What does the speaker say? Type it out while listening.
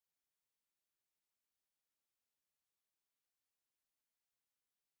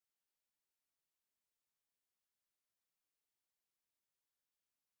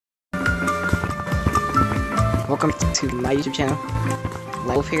welcome to my YouTube channel,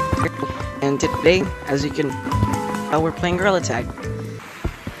 Wolf here, and today, as you can tell, we're playing Gorilla Tag.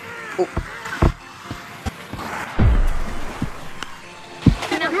 Oh.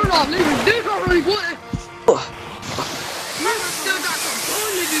 You're not leaving this already, what? Oh. You still got some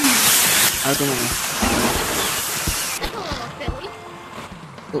fun to do. I was gonna...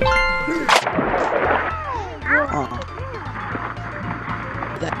 Oh.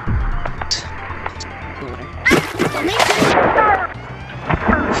 That...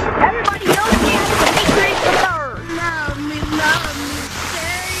 Everybody knows me as the Matrix the Third. Love me,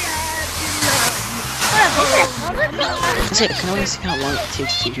 stay happy, love me. Say, I can only see how long it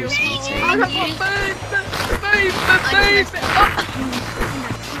takes to do something. I got my baby.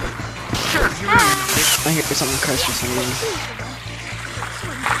 I hear something crash for some reason.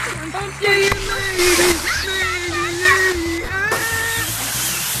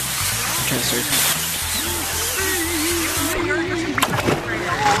 Try to search.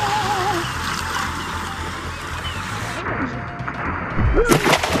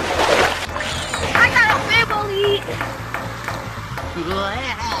 I got a family.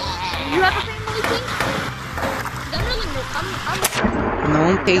 You have a family, King? That really no, No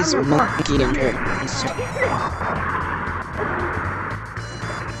one pays monkey to dirt.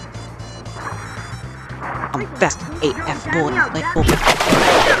 I'm best AF boy. Like, oh.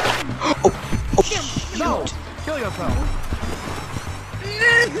 No, kill yourself.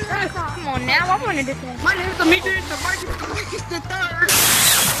 Come on now, I wanted this one. My name's Demetrius, the Marcus the Third.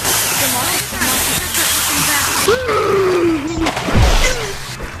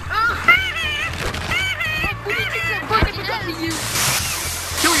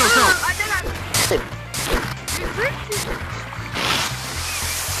 Kill yourself.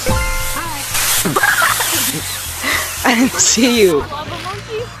 I didn't see you.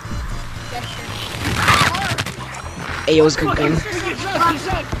 Hey, it was good game.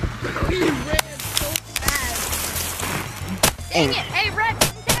 Dang it! Hey, Red,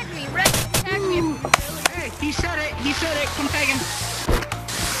 tag me! Red, tag me! Hey, he said it, come tag him.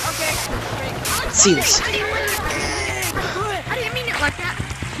 Okay. See this. I didn't mean it like that.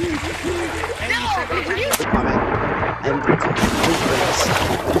 No! I'm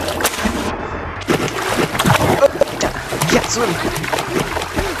yeah, swim.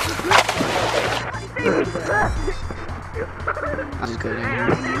 I'll just go down.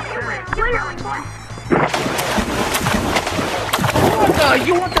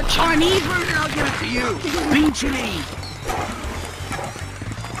 You want the Chinese version? I'll give it to you. Bean chili.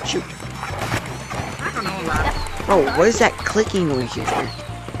 Shoot. I don't know about it. Oh, what is that clicking noise you hear?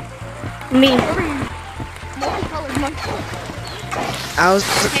 Me. Multicolored monkey. I was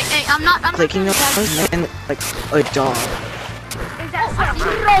Hey, I'm not clicking the and like a dog. Is that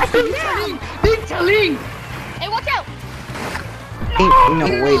Bean chili. Hey, watch out! Ain't no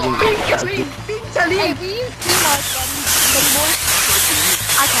way, dude. Bean chili. Hey, we use T-Mark and boy.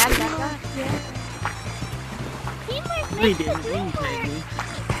 I tagged that guy. Yeah. T-Mark makes it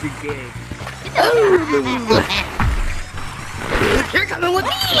You're coming with me.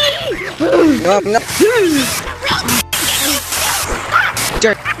 No, no.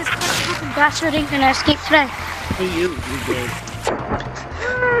 Dirt. This fucking bastard ain't gonna escape today. Hey, you gay.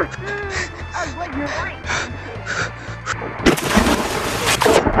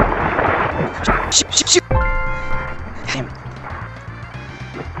 Shoot. Damn it.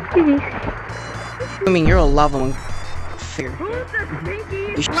 I mean, you're a lava one. Fair.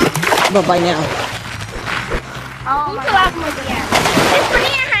 But by now. Oh, my God. It's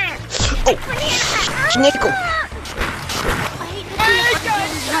banana! Oh, Schnickel. I hate to see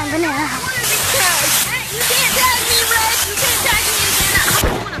it, but banana. You can't tag me, Red! You can't tag me again! I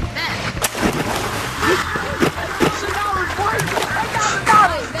don't want to bet.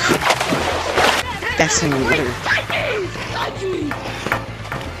 That's in the water.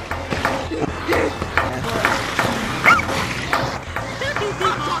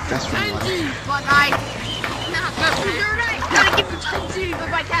 That's from water. But I... Not good. You're right. Gotta give you 10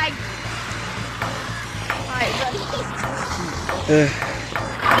 with my tag. Alright,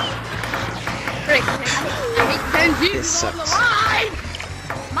 Rick. This sucks.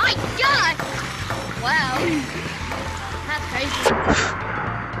 My God! Wow. That's crazy.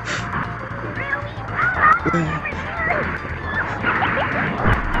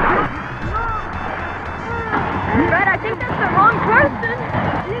 Red, I think that's the wrong person.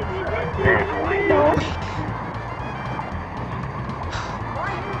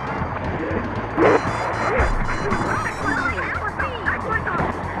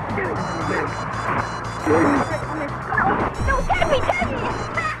 No, get me!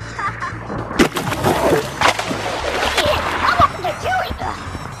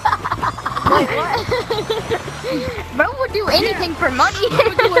 Bro would do anything for money.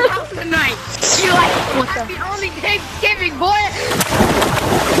 We're doing house tonight. You like happy only Thanksgiving, boy.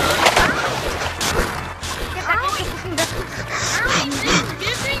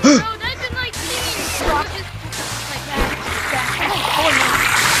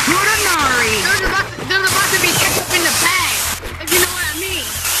 Goudanari. There's about to be ketchup in the bag, if you know what I mean.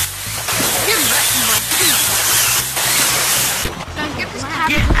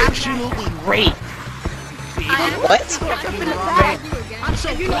 Get absolutely raped. What? I'm so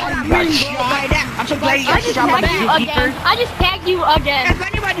glad you got shot by Zookeeper. I just tagged you again. If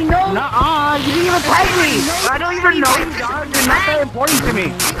anybody knows, Nuh-uh, you didn't even tag me. I don't even know you, dog. You're not that important to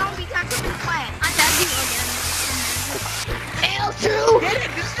me. You're gonna be ketchup in class. I tagged you again. L2.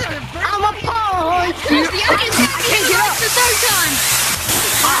 I'm a punch. I can't get up the third time.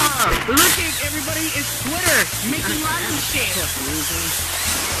 look at everybody, it's Twitter, Mickey Mouse and shit.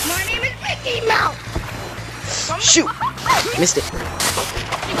 My name is Mickey Mouse. Shoot! Missed it.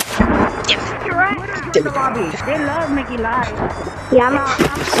 You're right. Damn it. They love Mickey Live. Yeah, I'm not.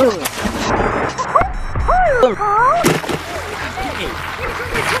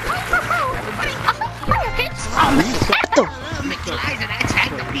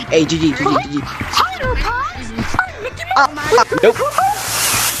 Hey, GG. Nope.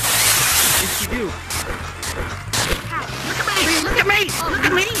 Yes, you do. Look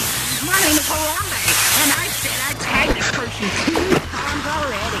at me. My name is Harambe, and I said I tagged this person 2 times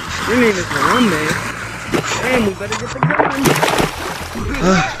already. Your name is Harambe. And we better get the gun.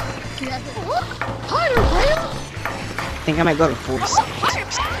 I think I might go to force.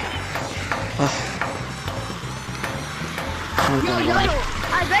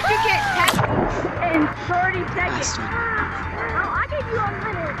 I bet you get tagged in 30 seconds. Oh, I gave you a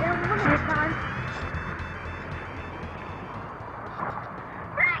minute. In 1 minute time.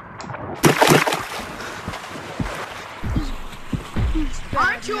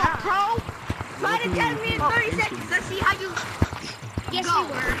 Aren't you a pro? Try to tag me in 30 seconds. Let's see how you Yes, go. you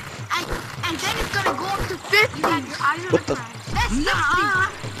were. And then it's gonna go up to 50. You had your eyes on What the the? prize. That's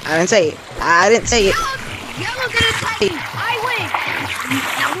 60. I didn't say it. Yellow's gonna tag me. I win.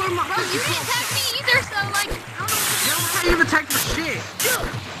 Now where my Bro, you didn't tag me either, so like, I don't know. Yellow can't even tag for shit.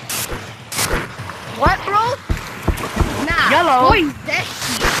 What, bro? Nah. Yellow. Boy, that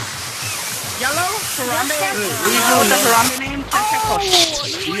shit. Yellow? Harambe? You know what the Harambe name? Oh, he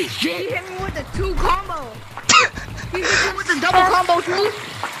hit me with the 2 combo. He hit you with the double combo too?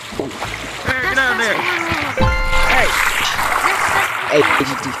 Hey, get out of there. Hey,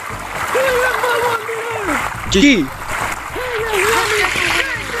 GG.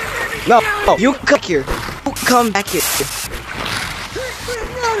 No, you come here. You come back here.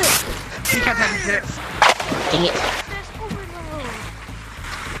 You can't have me hit. Dang it.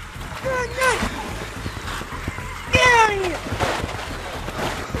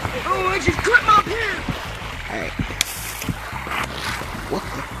 Oh, I just cut my pen. Alright.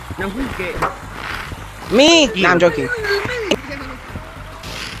 Now who's gay? Me? Nah, I'm joking.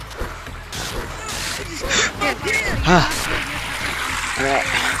 Alright.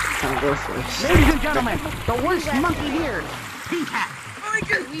 Time to go first. Ladies and gentlemen, the worst monkey here. P-Pack. I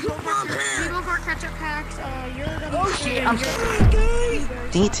just cut my pen. People for ketchup packs, you're the Oh shit, I'm sorry.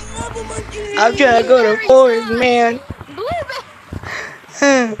 Dang it. I'm trying to go to forest, man.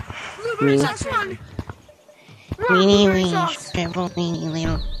 Me. That's one. Weenie, scramble, weenie,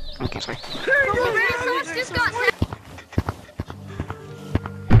 little. Okay, sorry. Blueberry sauce just got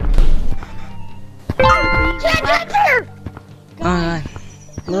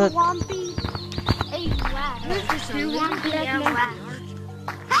Look.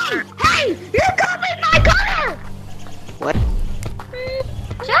 Hey! You're coming my color! What?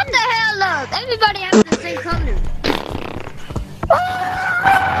 Shut the hell up! Everybody has the same color.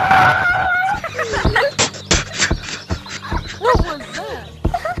 What was that?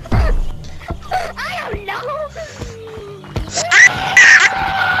 I don't know.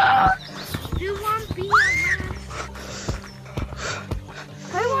 You want to be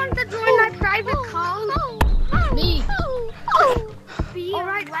I want to join my private call. Me. Be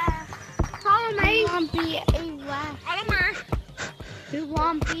alright. Follow me. Want be a laugh. Follow me. You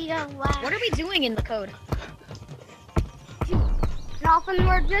want be a laugh. What are we doing in the code? Nothing.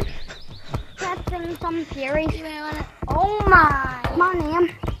 We're just testing some theories. Oh my. My name.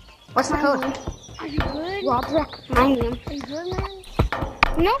 What's the code? Are you good? Roderick. My name. Are you good, man?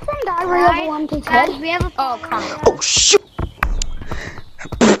 You know from Diary of One to Ten? We have a Oh, come on. Oh, shoot!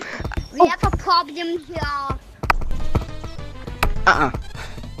 We have a problem here.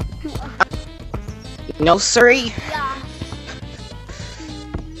 No, sorry. Yeah.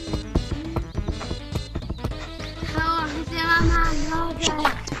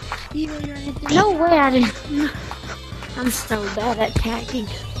 No way I didn't. I'm so bad at tagging.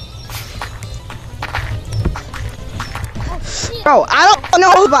 Bro, I don't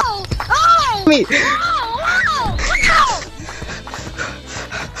know about me.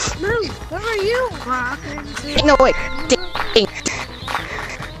 Move. Where are you? No, wait. Dang.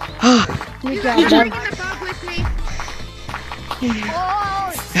 You got Bring the bug with me.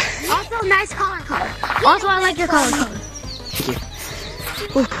 Also, nice color color. Also, I like your color color. Thank you.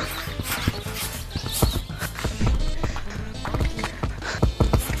 Ooh.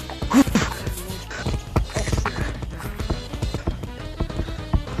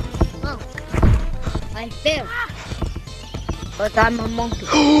 I failed. But I'm a monkey.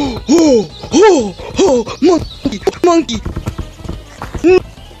 Monkey.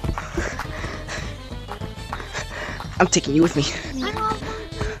 I'm taking you with me. I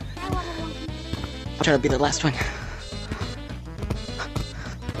want a monkey. I'll try to be the last one.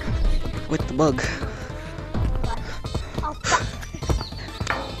 With the bug.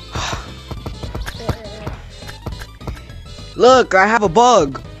 Look, I have a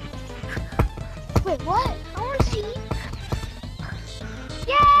bug. Wait, what? I want to see.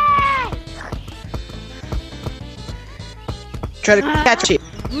 Yay! Try to catch it.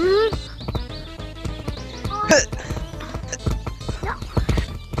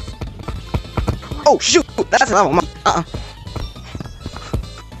 Oh shoot! That's a level.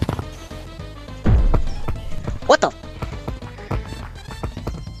 What the?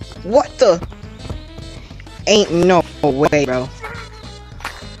 What the? Ain't no way, bro.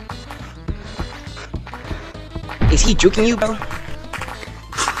 Is he juking you, bro?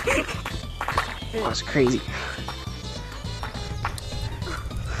 That's crazy.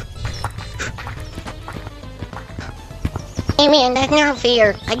 Hey man, that's not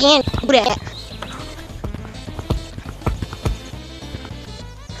fair. I can't do that.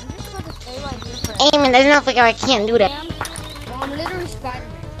 Hey man, that's not fair. I can't do that. Well, I'm literally Spider-Man.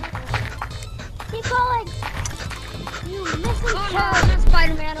 Keep going. You missing Oh no, I'm not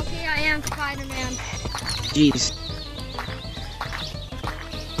Spider-Man. Okay, I am Spider-Man. Jeez.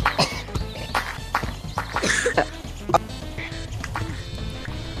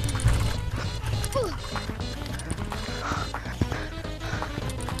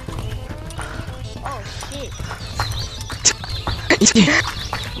 Oh shit.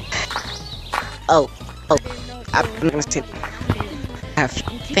 Oh. I'm gonna sit. Have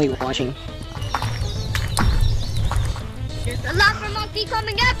family watching. There's a lava monkey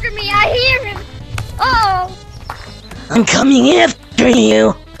coming after me. I hear him. Oh. I'm coming after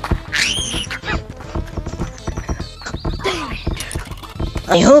you.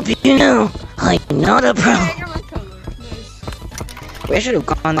 I hope you know I'm not a pro. You're my color. Nice. Wait, I should have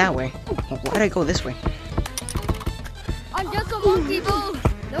gone that way. Why did I go this way? I'm just a monkey, bro.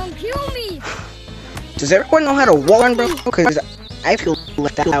 Don't kill me. Does everyone know how to wall run, bro? Because I feel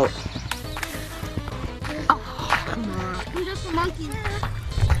left out. I'm just a monkey.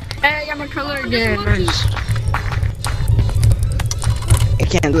 Hey, I'm a color again. I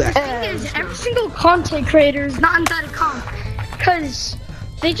can't do that. Is every single content creator is not inside a comp because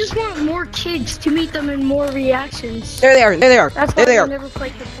they just want more kids to meet them in more reactions. There they are. There they are. That's There why they I are. never play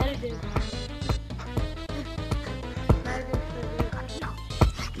competitive.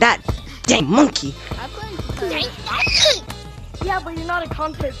 That dang monkey. Yeah, but you're not a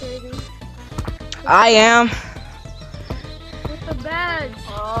content creator. I am. With the badge.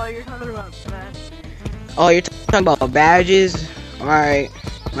 Oh, you're talking about badge. Oh, you're talking about badges? Alright.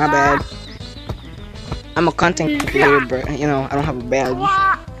 My bad. I'm a content creator, but you know, I don't have a badge.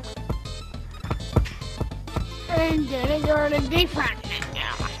 And then you're in a different.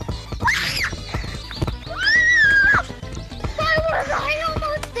 I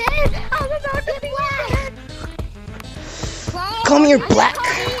almost did. I'm about to be dead. Come here, black.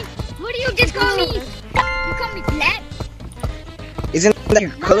 What do you just call me? You call me black? Isn't that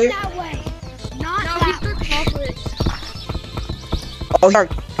your color? That way. Not no, that way. Chocolate. Oh, sorry.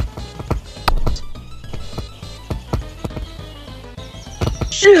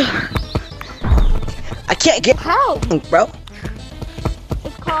 I can't get How? bro.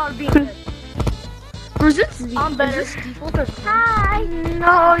 It's called being. I'm better. Hi.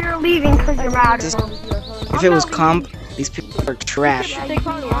 No, you're leaving because you're mad. Just- If it was comp, these people are trash. They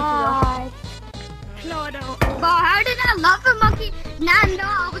probably want No, I don't. But how did I love the monkey? Nah, no,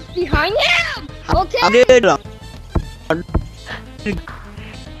 I was behind him. Okay. I did.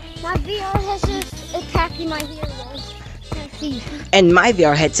 My VR has just attacking my heroes. Let's see. And my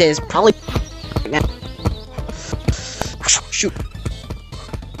VR headset is probably now. Shoot.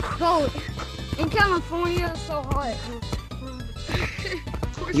 Bro, in California, it's so hot.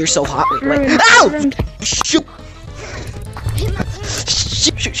 You're so hot. Wait, Ruined. ow! Ruined. Shoot! Hit my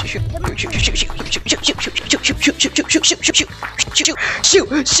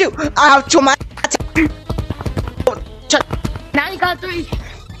Shoot! I have too much. Now you got 3.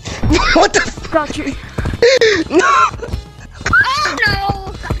 What the? Got you. No! Oh no!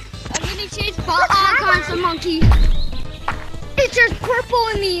 I'm getting chased by all kinds of monkey. It's just purple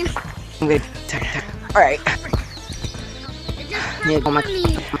in me. I'm good. Alright. It's just Yeah, purple go in me.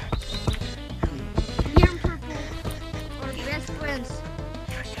 You're purple. We're best friends.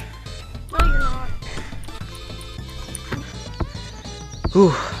 No, you're not.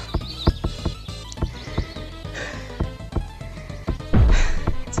 Whew.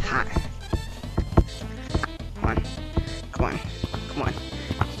 It's hot. Come on. Come on. Come on.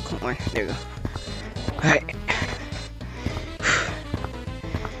 Come on. There you go. Alright.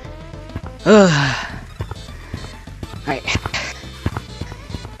 Alright.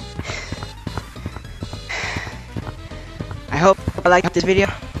 I hope I liked this video.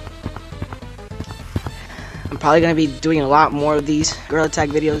 I'm probably gonna be doing a lot more of these Gorilla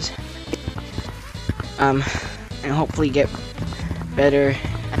Tag videos. And hopefully get better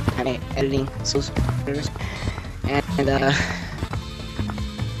at my editing skills. And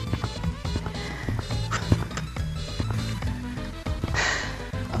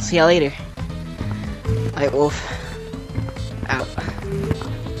I'll see y'all later. White Wolf out.